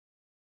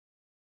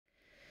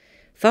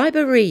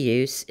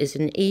FiberEUse is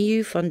an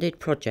EU-funded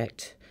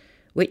project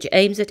which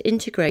aims at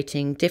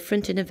integrating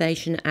different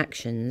innovation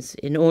actions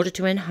in order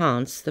to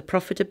enhance the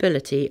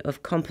profitability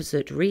of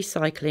composite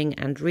recycling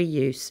and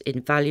reuse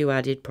in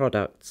value-added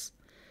products.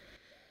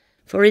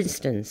 For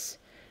instance,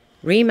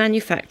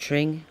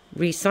 remanufacturing,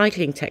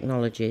 recycling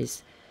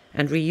technologies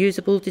and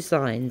reusable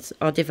designs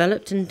are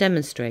developed and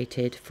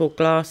demonstrated for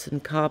glass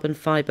and carbon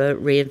fibre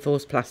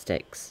reinforced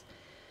plastics,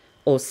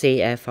 or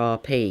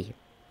CFRP.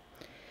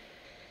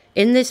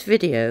 In this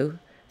video,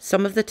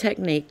 some of the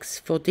techniques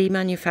for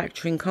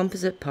demanufacturing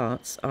composite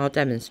parts are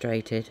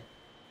demonstrated.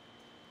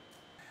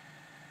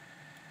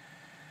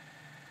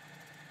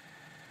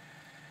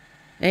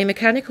 A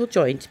mechanical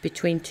joint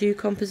between two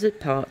composite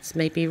parts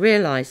may be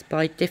realised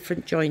by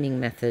different joining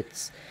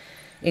methods,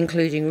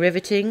 including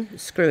riveting,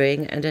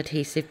 screwing and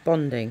adhesive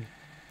bonding.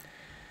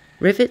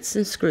 Rivets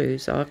and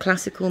screws are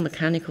classical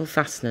mechanical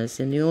fasteners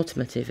in the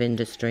automotive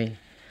industry.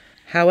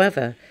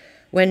 However,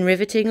 when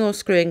riveting or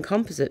screwing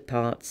composite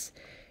parts,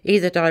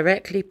 either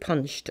directly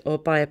punched or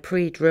by a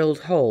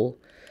pre-drilled hole,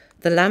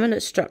 the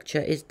laminate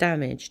structure is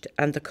damaged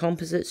and the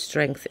composite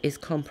strength is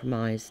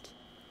compromised.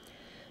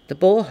 The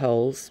bore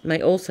holes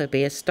may also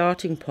be a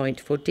starting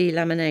point for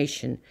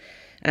delamination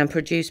and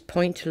produce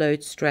point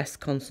load stress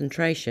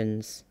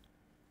concentrations.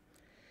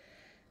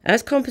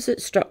 As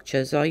composite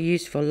structures are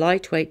used for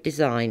lightweight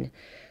design,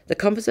 the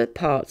composite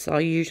parts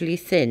are usually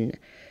thin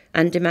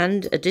and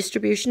demand a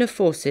distribution of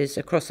forces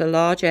across a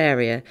large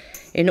area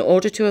in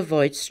order to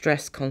avoid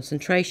stress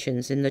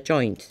concentrations in the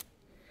joint.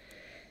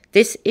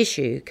 This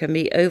issue can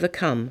be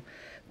overcome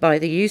by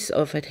the use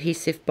of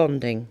adhesive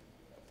bonding.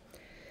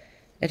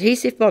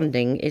 Adhesive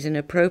bonding is an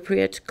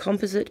appropriate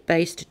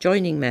composite-based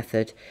joining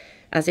method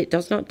as it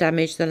does not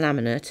damage the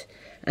laminate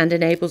and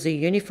enables a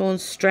uniform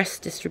stress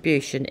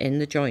distribution in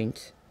the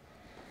joint.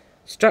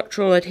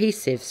 Structural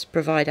adhesives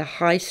provide a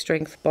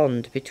high-strength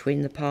bond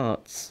between the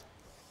parts.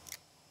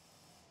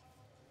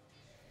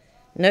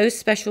 No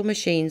special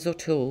machines or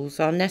tools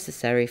are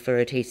necessary for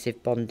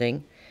adhesive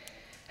bonding.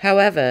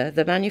 However,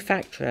 the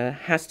manufacturer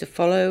has to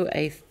follow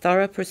a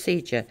thorough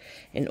procedure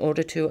in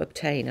order to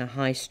obtain a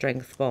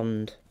high-strength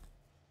bond.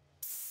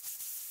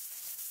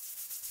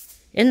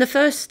 In the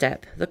first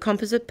step, the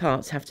composite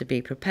parts have to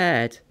be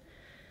prepared.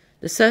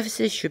 The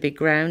surfaces should be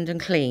ground and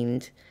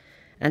cleaned,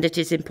 and it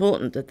is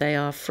important that they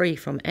are free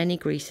from any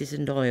greases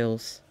and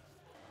oils.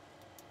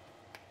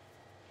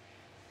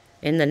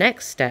 In the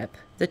next step,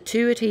 the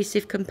two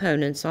adhesive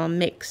components are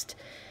mixed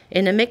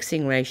in a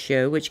mixing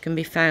ratio which can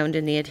be found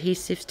in the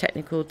adhesives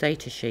technical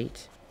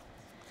datasheet.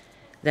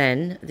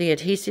 Then, the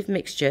adhesive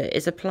mixture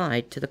is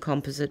applied to the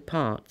composite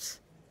parts.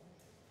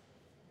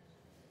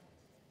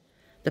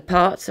 The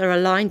parts are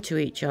aligned to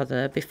each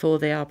other before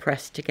they are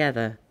pressed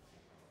together.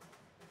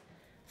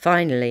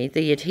 Finally,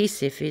 the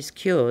adhesive is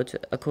cured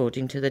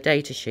according to the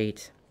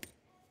datasheet.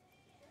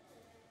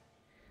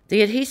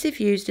 The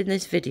adhesive used in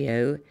this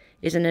video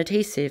is an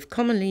adhesive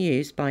commonly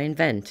used by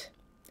Invent.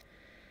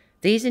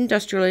 These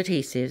industrial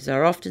adhesives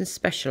are often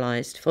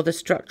specialised for the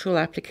structural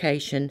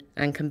application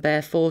and can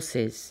bear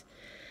forces,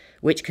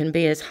 which can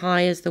be as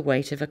high as the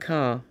weight of a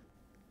car.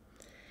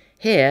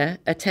 Here,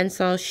 a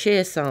tensile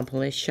shear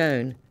sample is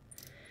shown.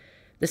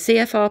 The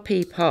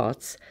CFRP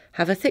parts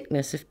have a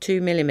thickness of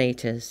 2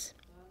 mm.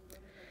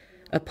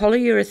 A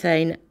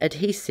polyurethane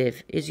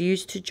adhesive is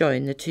used to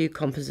join the two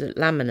composite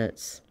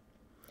laminates.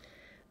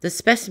 The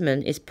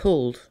specimen is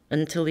pulled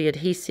until the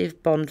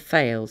adhesive bond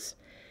fails,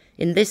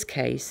 in this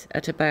case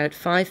at about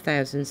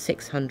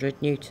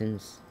 5,600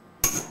 newtons.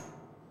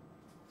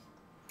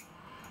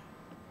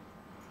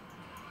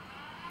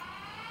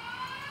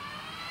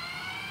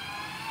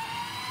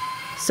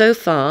 So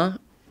far,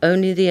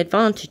 only the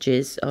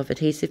advantages of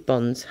adhesive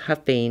bonds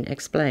have been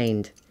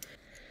explained,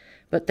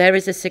 but there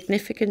is a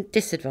significant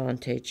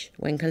disadvantage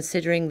when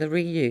considering the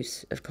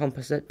reuse of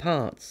composite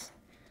parts.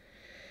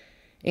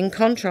 In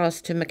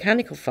contrast to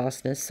mechanical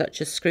fasteners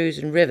such as screws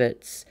and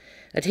rivets,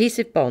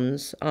 adhesive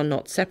bonds are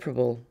not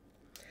separable.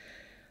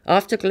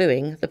 After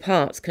gluing, the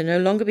parts can no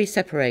longer be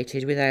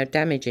separated without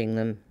damaging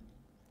them.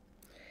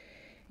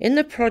 In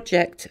the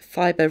project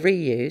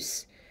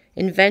FiberEUse,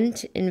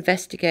 Invent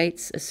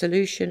investigates a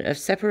solution of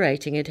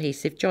separating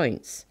adhesive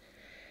joints.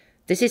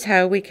 This is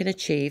how we can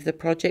achieve the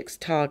project's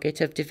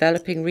target of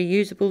developing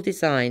reusable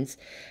designs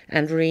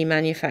and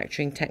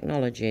remanufacturing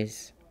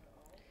technologies.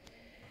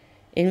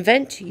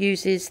 Invent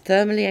uses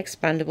thermally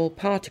expandable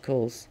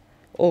particles,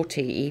 or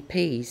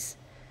TEPs,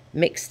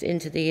 mixed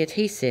into the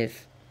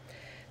adhesive,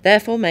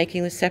 therefore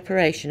making the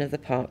separation of the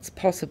parts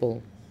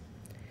possible.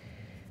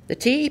 The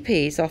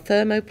TEPs are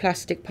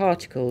thermoplastic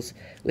particles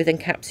with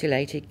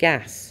encapsulated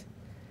gas.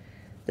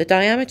 The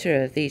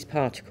diameter of these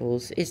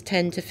particles is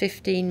 10 to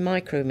 15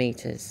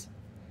 micrometers.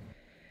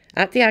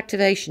 At the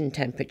activation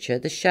temperature,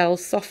 the shell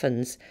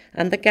softens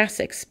and the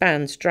gas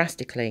expands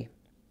drastically.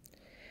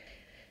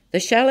 The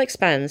shell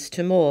expands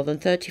to more than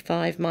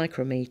 35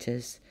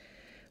 micrometers,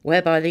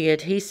 whereby the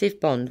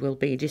adhesive bond will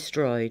be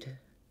destroyed.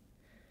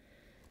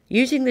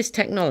 Using this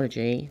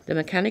technology, the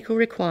mechanical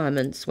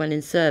requirements when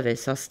in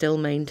service are still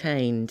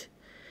maintained,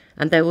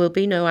 and there will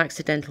be no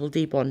accidental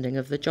debonding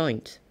of the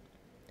joint.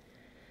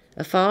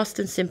 A fast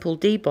and simple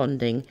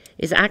debonding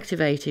is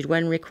activated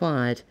when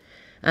required,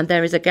 and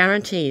there is a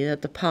guarantee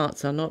that the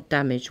parts are not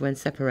damaged when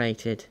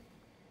separated.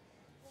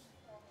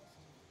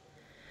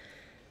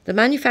 The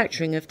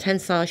manufacturing of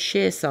tensile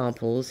shear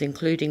samples,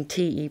 including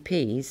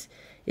TEPs,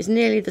 is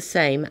nearly the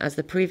same as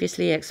the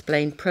previously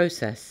explained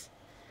process.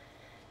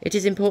 It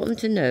is important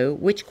to know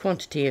which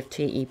quantity of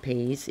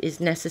TEPs is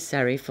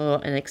necessary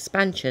for an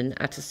expansion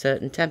at a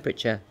certain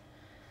temperature.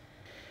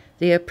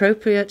 The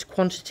appropriate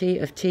quantity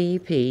of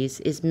TEPs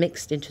is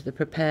mixed into the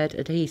prepared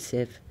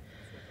adhesive.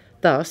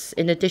 Thus,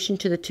 in addition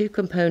to the two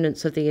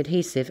components of the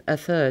adhesive, a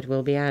third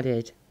will be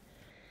added.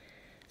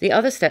 The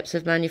other steps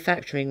of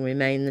manufacturing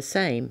remain the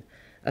same: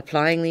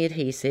 applying the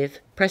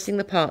adhesive, pressing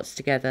the parts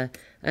together,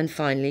 and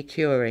finally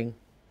curing.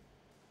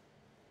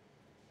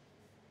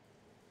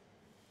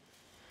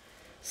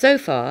 So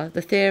far,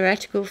 the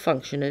theoretical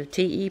function of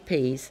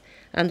TEPs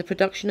and the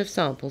production of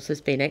samples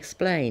has been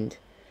explained.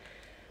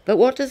 But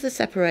what does the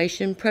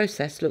separation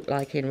process look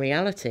like in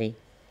reality?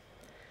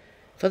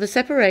 For the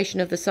separation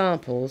of the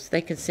samples,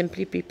 they can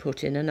simply be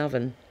put in an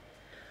oven.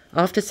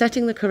 After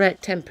setting the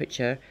correct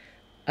temperature,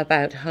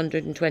 about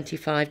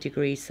 125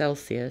 degrees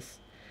Celsius,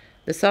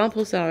 the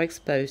samples are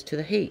exposed to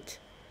the heat.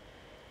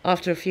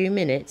 After a few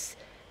minutes,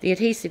 the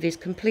adhesive is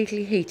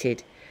completely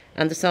heated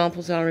and the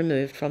samples are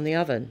removed from the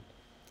oven.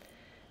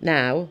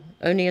 Now,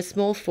 only a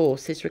small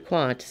force is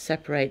required to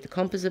separate the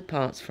composite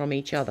parts from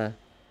each other.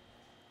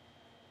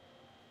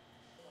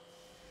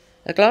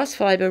 A glass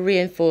fibre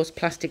reinforced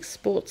plastic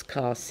sports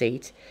car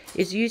seat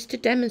is used to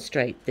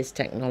demonstrate this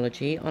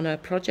technology on a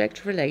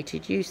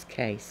project-related use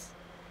case.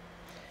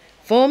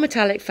 4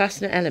 metallic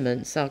fastener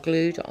elements are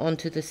glued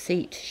onto the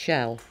seat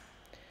shell.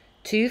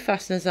 2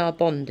 fasteners are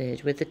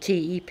bonded with the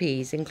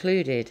TEPs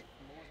included.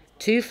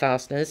 2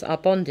 fasteners are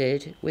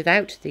bonded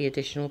without the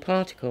additional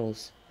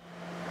particles.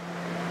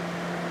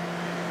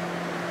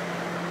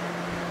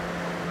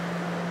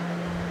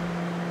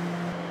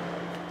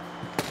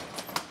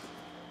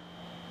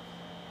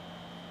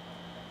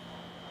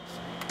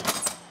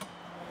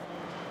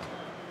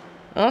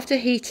 After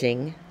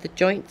heating, the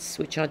joints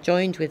which are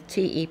joined with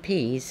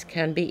TEPs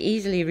can be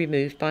easily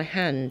removed by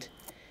hand.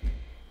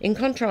 In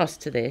contrast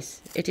to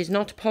this, it is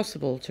not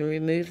possible to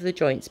remove the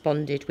joints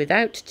bonded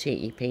without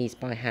TEPs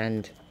by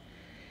hand.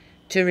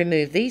 To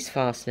remove these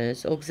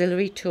fasteners,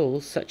 auxiliary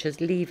tools such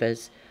as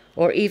levers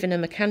or even a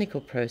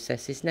mechanical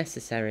process is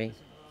necessary.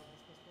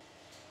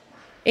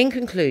 In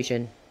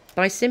conclusion,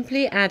 by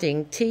simply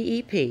adding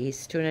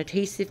TEPs to an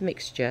adhesive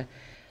mixture,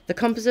 the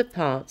composite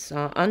parts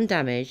are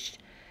undamaged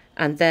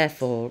and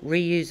therefore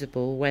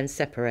reusable when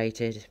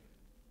separated.